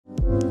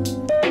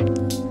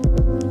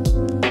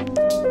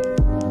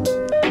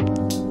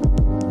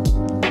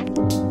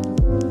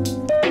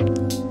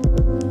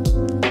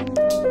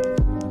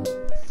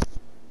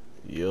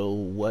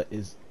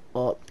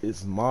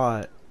is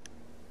Mod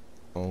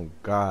on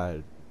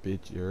God,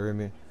 bitch, you heard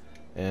me?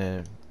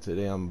 And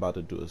today I'm about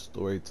to do a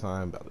story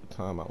time about the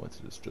time I went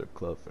to the strip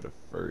club for the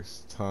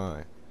first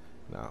time.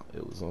 Now,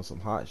 it was on some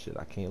hot shit,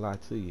 I can't lie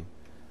to you.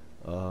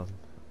 Um,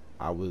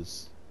 I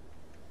was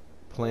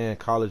playing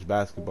college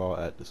basketball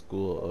at the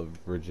School of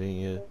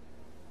Virginia,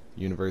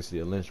 University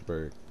of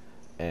Lynchburg,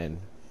 and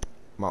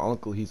my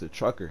uncle, he's a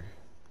trucker.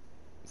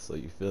 So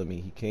you feel me?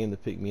 He came to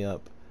pick me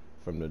up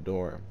from the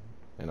dorm,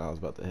 and I was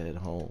about to head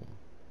home.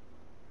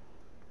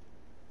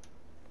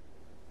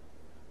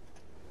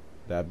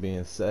 That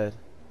being said,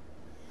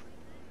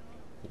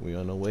 we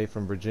on the way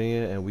from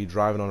Virginia and we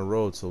driving on the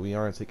road, so we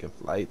aren't taking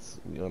flights.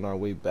 We on our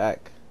way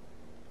back,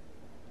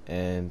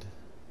 and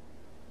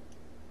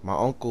my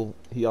uncle,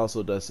 he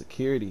also does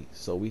security,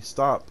 so we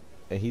stop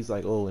and he's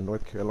like, oh, in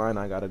North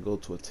Carolina I gotta go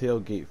to a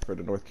tailgate for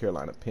the North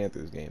Carolina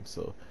Panthers game.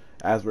 So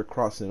as we're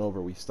crossing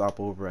over, we stop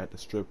over at the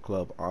strip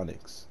club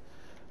Onyx.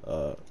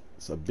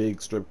 It's a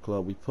big strip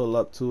club. We pull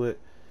up to it,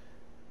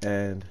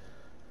 and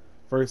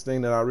first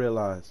thing that I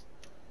realized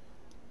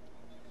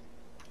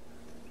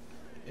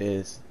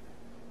is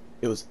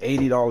it was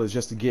 $80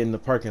 just to get in the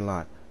parking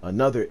lot,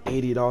 another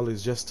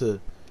 $80 just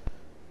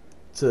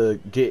to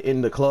get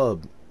in the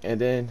club, and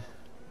then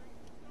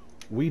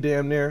we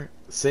damn near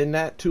send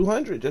that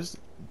 200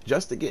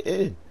 just to get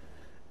in.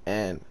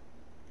 And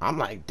I'm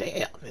like,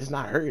 damn, it's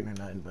not hurting or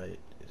nothing, but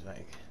it's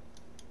like,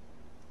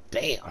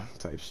 damn,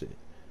 type shit.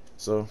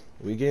 So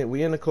we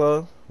in the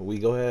club,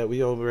 we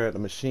over at the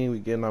machine, we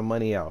getting our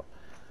money out.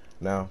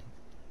 Now,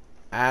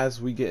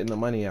 as we getting the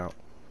money out,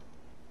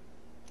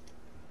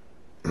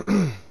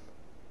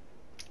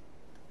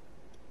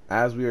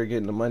 as we are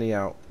getting the money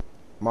out,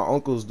 my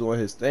uncle's doing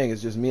his thing.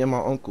 It's just me and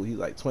my uncle. He's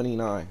like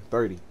 29,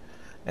 30.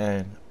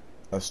 And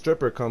a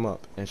stripper come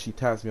up and she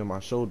taps me on my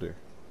shoulder.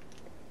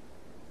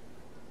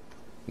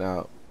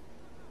 Now,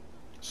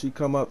 she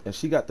come up and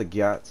she got the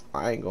gats,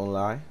 I ain't gonna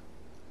lie.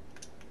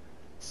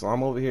 So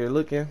I'm over here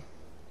looking,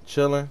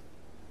 chilling.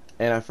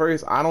 And at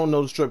first, I don't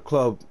know the strip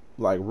club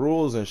like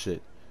rules and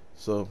shit.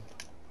 So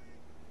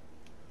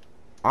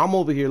I'm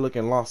over here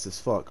looking lost as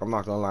fuck. I'm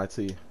not gonna lie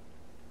to you.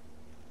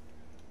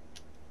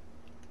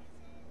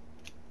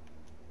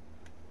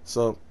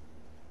 So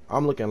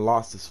I'm looking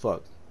lost as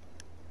fuck.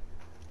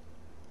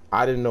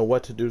 I didn't know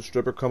what to do.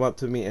 Stripper come up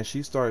to me and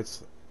she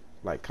starts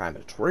like kind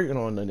of twerking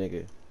on the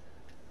nigga.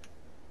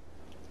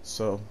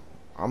 So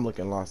I'm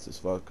looking lost as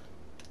fuck.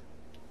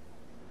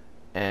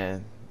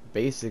 And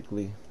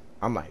basically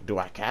I'm like, do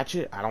I catch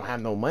it? I don't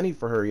have no money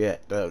for her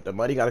yet. The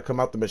money gotta come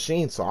out the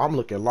machine. So I'm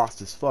looking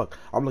lost as fuck.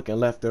 I'm looking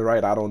left and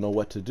right. I don't know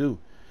what to do.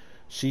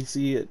 She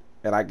see it,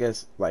 and I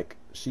guess like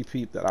she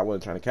peeped that I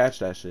wasn't trying to catch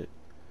that shit.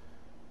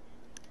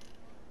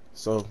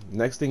 So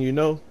next thing you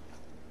know,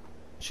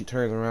 she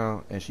turns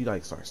around and she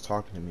like starts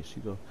talking to me. She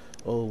go,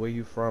 oh, where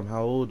you from?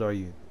 How old are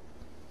you?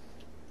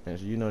 And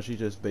she, she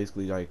just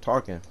basically like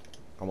talking.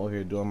 I'm over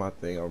here doing my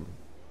thing.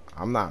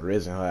 I'm not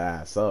raising her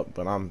ass up,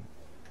 but I'm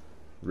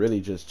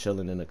really just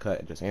chilling in the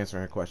cut, just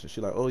answering her questions.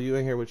 She's like, oh, you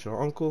in here with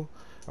your uncle?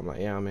 I'm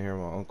like, yeah, I'm in here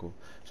with my uncle.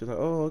 She's like,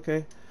 oh,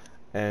 okay.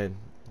 And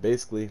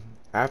basically,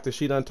 after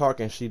she done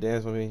talking, she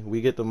danced with me.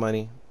 We get the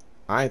money.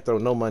 I ain't throw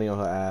no money on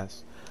her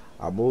ass.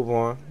 I move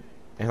on,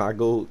 and I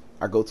go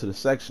to the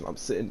section. I'm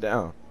sitting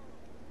down.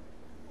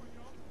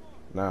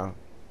 Now,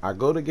 I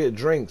go to get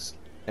drinks,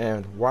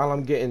 and while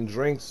I'm getting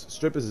drinks,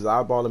 strippers is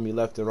eyeballing me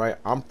left and right.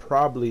 I'm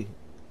probably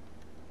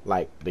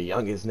like the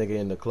youngest nigga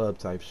in the club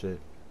type shit.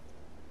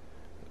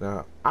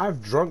 Now,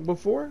 I've drunk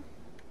before,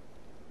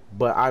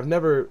 but I've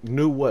never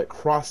knew what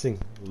crossing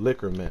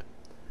liquor meant.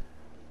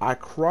 I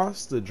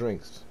crossed the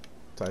drinks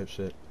type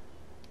shit.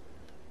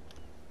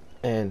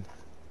 And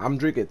I'm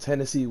drinking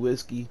Tennessee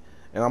whiskey,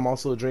 and I'm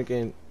also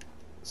drinking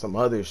some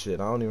other shit.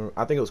 I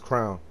think it was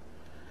Crown.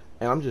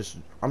 And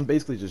I'm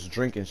basically just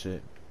drinking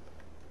shit.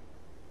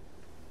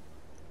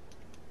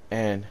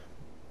 And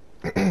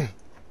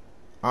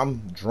I'm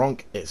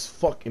drunk as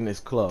fuck in this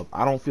club.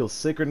 I don't feel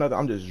sick or nothing.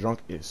 I'm just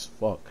drunk as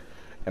fuck.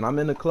 And I'm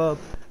in the club,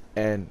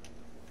 and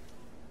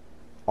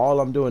all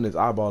I'm doing is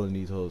eyeballing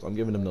these hoes. I'm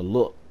giving them the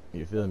look.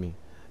 You feel me?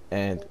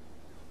 And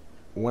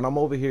when I'm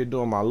over here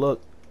doing my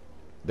look,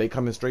 they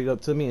coming straight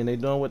up to me and they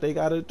doing what they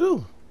gotta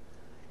do.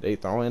 They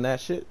throwing that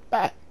shit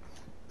back.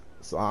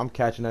 So I'm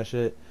catching that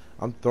shit.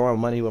 I'm throwing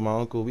money with my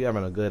uncle. We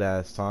having a good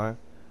ass time.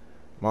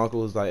 My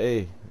uncle was like,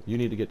 hey, you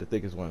need to get the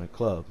thickest one in the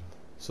club.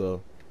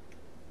 So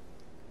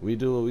we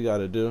do what we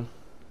gotta do.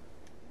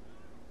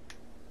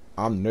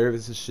 I'm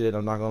nervous as shit,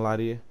 I'm not gonna lie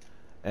to you.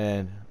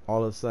 And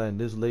all of a sudden,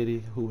 this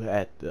lady who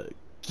had the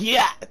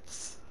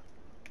gats,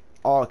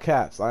 all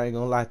caps, I ain't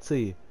gonna lie to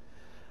you.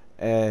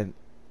 And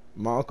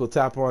my uncle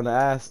tapped her on the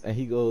ass, and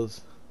he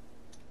goes,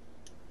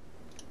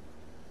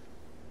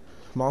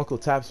 my uncle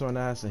taps her on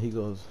the ass, and he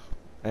goes,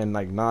 and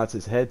like nods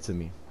his head to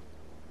me.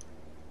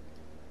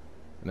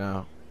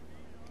 Now,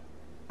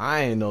 I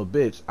ain't no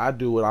bitch. I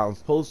do what I'm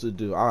supposed to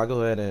do. I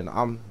go ahead and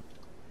I'm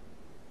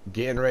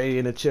getting ready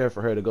in the chair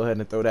for her to go ahead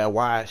and throw that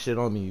wide shit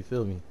on me, you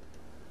feel me?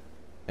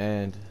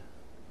 And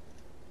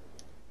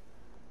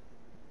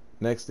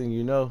next thing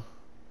you know,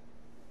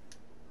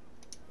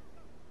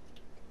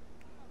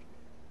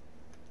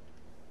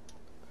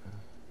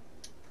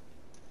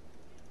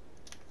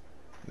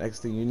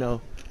 Next thing you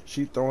know,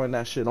 she throwing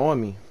that shit on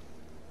me.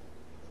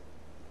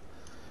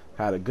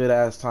 Had a good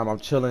ass time. I'm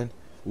chilling.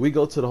 We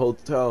go to the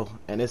hotel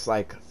and it's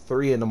like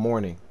 3 in the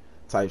morning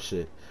type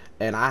shit.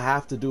 And I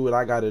have to do what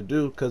I gotta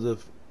do because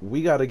if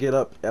we gotta get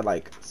up at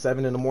like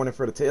 7 in the morning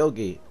for the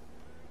tailgate.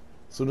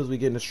 As soon as we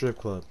get in the strip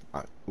club,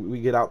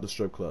 we get out the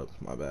strip club,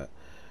 my bad.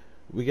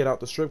 We get out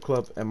the strip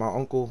club and my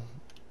uncle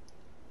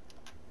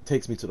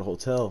takes me to the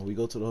hotel. We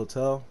go to the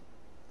hotel.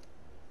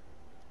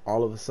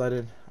 All of a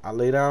sudden, I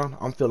lay down.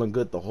 I'm feeling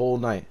good the whole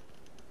night.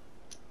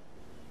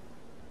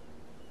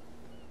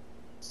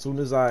 As soon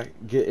as I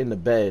get in the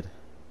bed,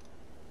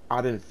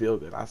 I didn't feel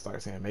good. I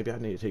started saying, maybe I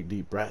need to take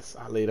deep breaths.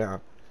 I lay down.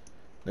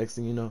 Next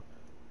thing you know,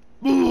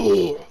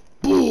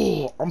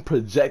 I'm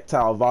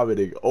projectile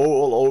vomiting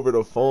all over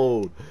the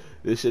phone.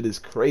 This shit is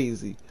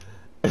crazy.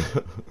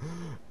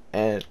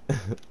 And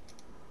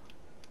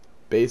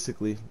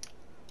basically,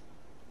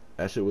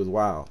 that shit was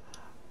wild.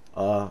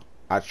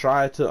 I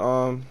tried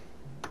to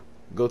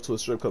go to a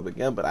strip club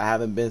again, but I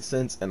haven't been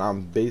since, and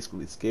I'm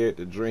basically scared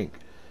to drink.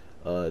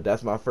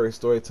 That's my first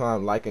story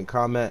time. Like and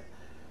comment,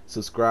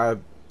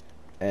 subscribe,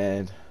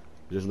 and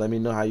just let me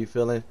know how you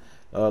feeling.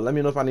 Let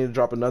me know if I need to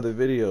drop another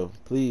video,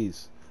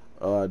 please.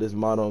 This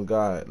motto on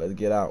God. Let's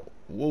get out.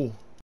 Woo.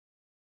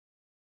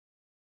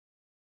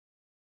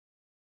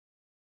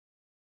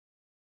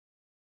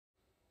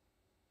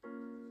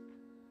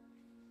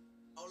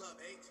 Hold up,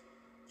 H.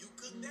 You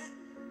cook that?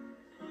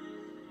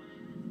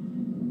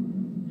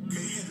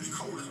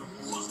 Cold as a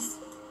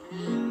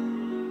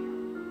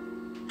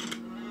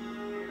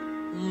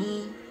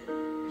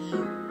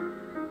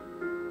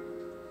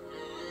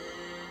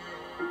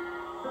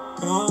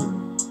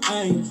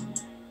Hey,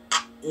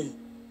 yeah.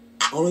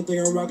 Only thing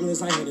I'm rocking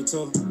is I had to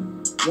tell.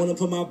 Wanna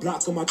put my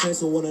block on my chest,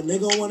 so when a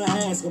nigga wanna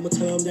ask, I'ma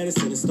tell him that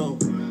it's in the stone.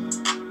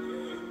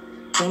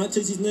 Tryna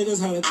teach these niggas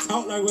how to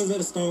talk like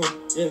Rosetta Stone,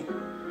 yeah.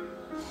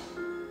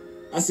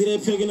 I see they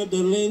picking up the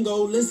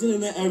lingo,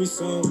 listening to every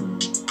song,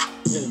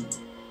 yeah.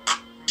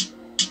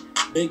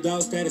 Big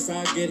dog status,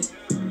 I get it.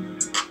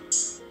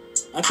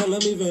 I tell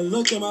them even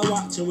look at my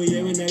watch and we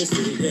airing at the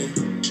city, yeah.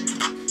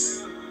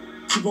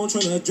 Keep on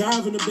trying to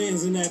drive in the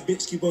Benz and that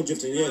bitch keep on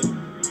drifting, yeah.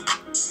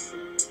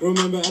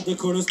 Remember at the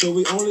corner store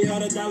we only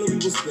had $1, we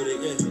would split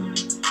it, yeah.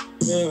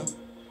 Yeah.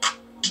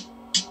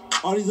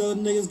 All these other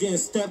niggas getting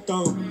stepped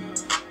on.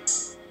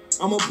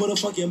 I'ma put a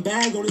fucking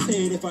bag on his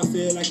head if I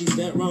feel like he's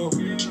that wrong.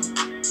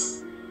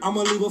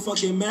 I'ma leave a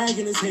fucking mag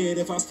in his head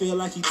if I feel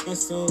like he touched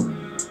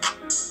some.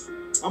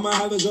 I'ma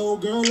have his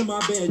old girl in my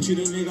bed, treat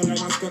a nigga like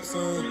my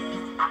stepson,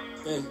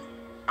 yeah.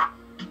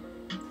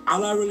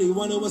 All I really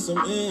wanted was some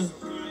air.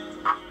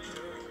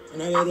 And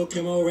that little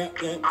camo rap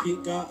that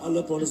Pete got all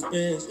up on his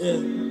bench,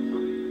 yeah.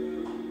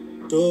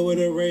 Do it with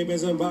the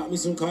Ray-Bans and bought me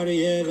some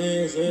Cartier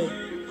lens, yeah.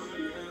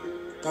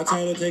 Got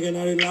tired of taking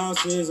all these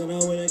losses, and I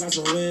went and got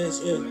some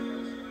wins, yeah.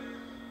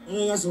 And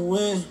I got some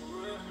wins,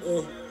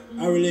 yeah.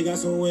 I really got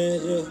some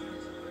wins, yeah.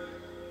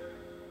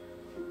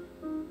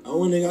 I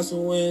went and got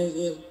some wins,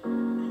 yeah.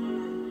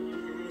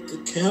 The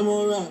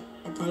camo rap,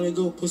 I probably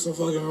go put some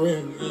fucking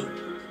rims, yeah.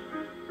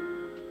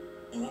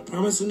 And I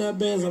promise in that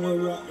Benz I'm gonna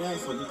rock that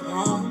fucking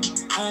car.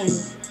 Yeah.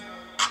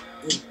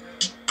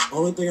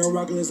 Only thing I'm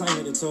rocking is I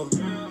had to tell.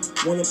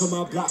 Wanna put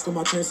my block on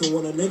my chest, so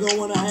when a nigga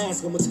wanna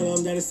ask, I'ma tell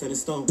him that it's in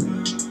stone.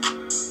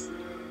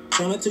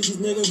 Tryna teach these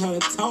niggas how to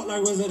talk like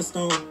Rosetta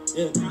Stone,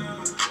 yeah.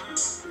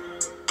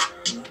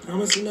 And I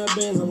promise in that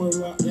Benz I'm gonna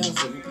rock that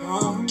fucking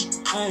car.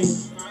 Yeah.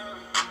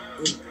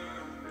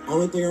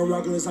 Only thing I'm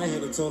rocking is I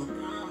had to tell.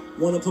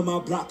 Wanna put my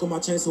block on my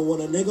chest, so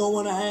when a nigga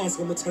wanna ask,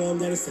 I'ma tell him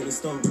that it's in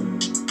stone.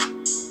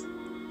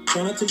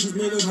 Tryna teach these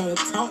niggas how to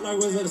talk like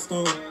Rosetta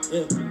Stone,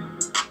 yeah.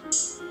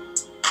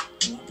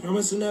 And I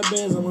promise in that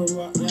Benz I'm gonna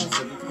rock that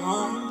fucking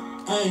car,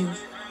 hey.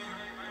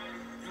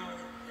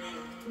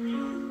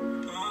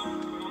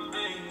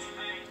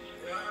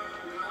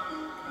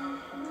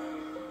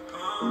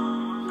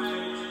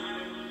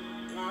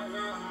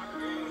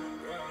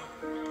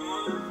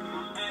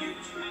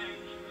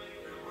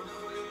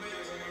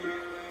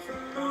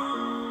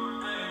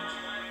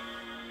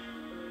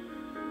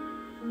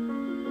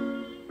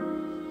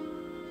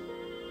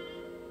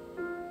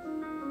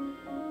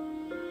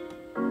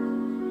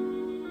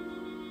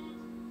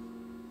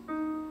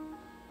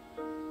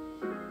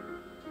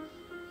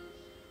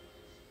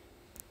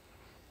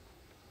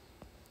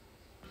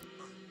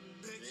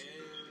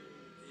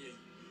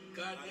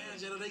 Goddamn,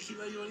 Jetta, they keep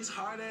letting you on these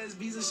hard ass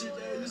beats and shit,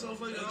 man. You so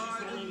fucking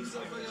hard, you so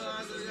fucking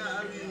hard.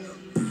 I mean,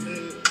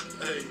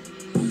 hey,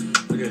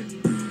 okay,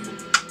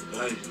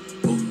 hey,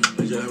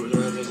 hey, Jetta, we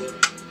don't have that.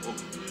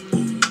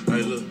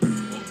 Hey, look,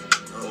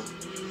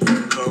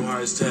 come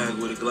hardest tag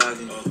with a Glock.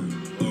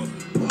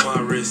 On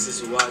my wrist, this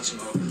is watching.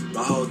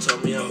 My hoe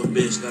told me I'm a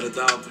bitch, not a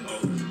dolphin.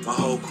 My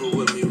whole crew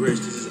with me rich,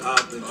 this is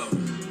often.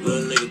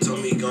 Little nigga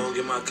told me go and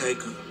get my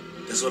cake up.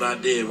 That's what I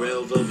did,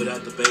 rail velvet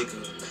out the baker.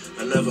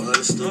 I never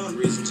understood the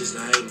reason just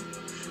to hate him.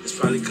 It's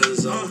probably cause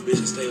it's all bitch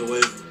and stay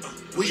away from.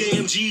 We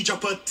AMG,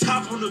 drop a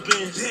top on the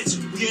bench. Bitch,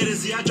 we A to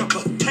Z, I drop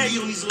a K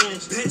on these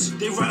limbs. Bitch,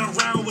 they ride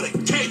around with a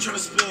K tryna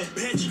spin.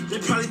 Bitch, they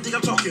probably think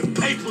I'm talking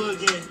paper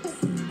again.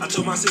 I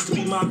told my sister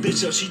beat my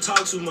bitch up, she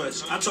talk too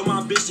much. I told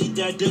my bitch to eat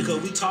that dick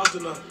up, we talked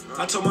enough.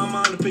 I told my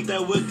mom to pick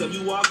that wick up,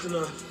 you walked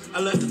enough. I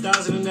left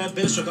 1,000 in that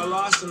bench truck, I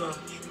lost enough.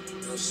 You know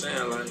what I'm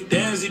saying, like,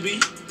 damn ZB.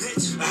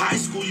 Bitch, in high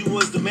school you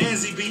was the man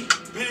ZB.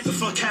 Bitch, the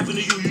fuck happened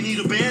to you? You need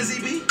a band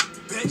ZB?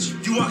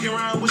 Bitch, you walking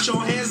around with your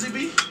hands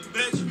ZB?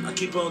 Bitch, I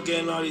keep on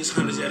getting all these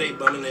hundreds, yeah, they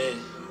bumming in.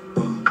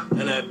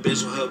 And that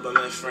bitch will help by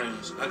my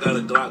friends. I got a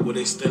Glock with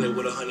extended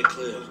with 100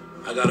 clips.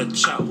 I got a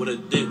chop with a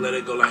dick, let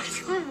it go like,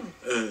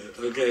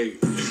 okay.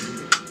 What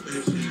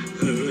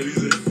do you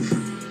say?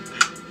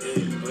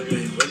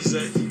 Okay, what do you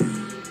say?